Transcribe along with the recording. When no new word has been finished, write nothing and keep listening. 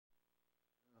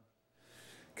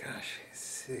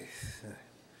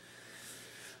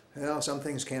Well, some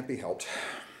things can't be helped.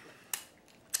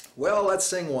 Well, let's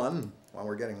sing one while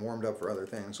we're getting warmed up for other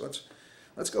things.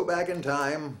 Let's go back in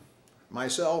time,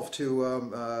 myself,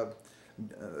 to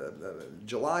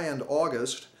July and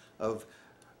August of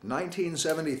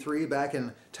 1973, back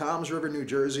in Toms River, New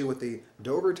Jersey, with the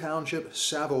Dover Township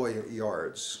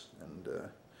Savoyards. And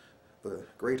the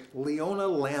great Leona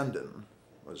Landon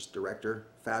was director,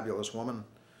 fabulous woman,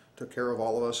 took care of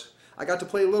all of us. I got to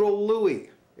play little Louie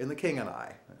in The King and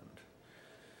I, and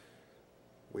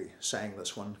we sang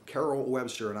this one, Carol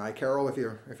Webster and I. Carol, if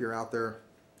you're out there,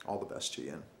 all the best to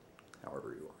you,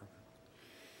 however you are.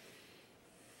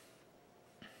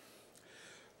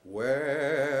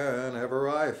 Whenever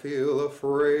I feel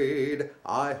afraid,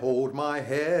 I hold my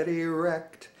head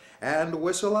erect and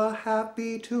whistle a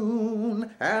happy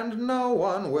tune, and no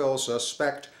one will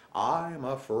suspect I'm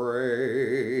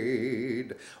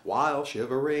afraid. While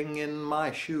shivering in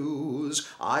my shoes,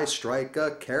 I strike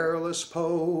a careless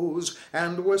pose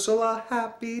and whistle a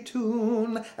happy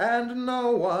tune, and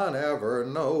no one ever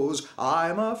knows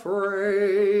I'm afraid.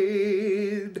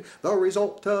 The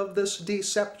result of this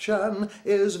deception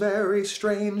is very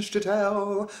strange to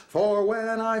tell, for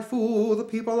when I fool the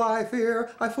people I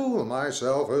fear, I fool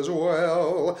myself as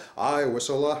well. I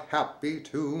whistle a happy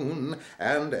tune,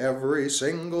 and every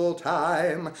single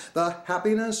time the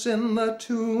happiness in the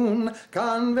tune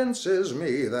convinces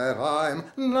me that I'm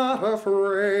not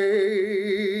afraid.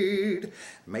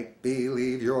 Make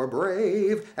believe you're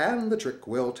brave, and the trick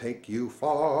will take you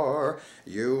far.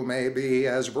 You may be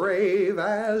as brave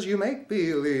as you make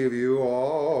believe you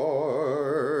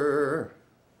are.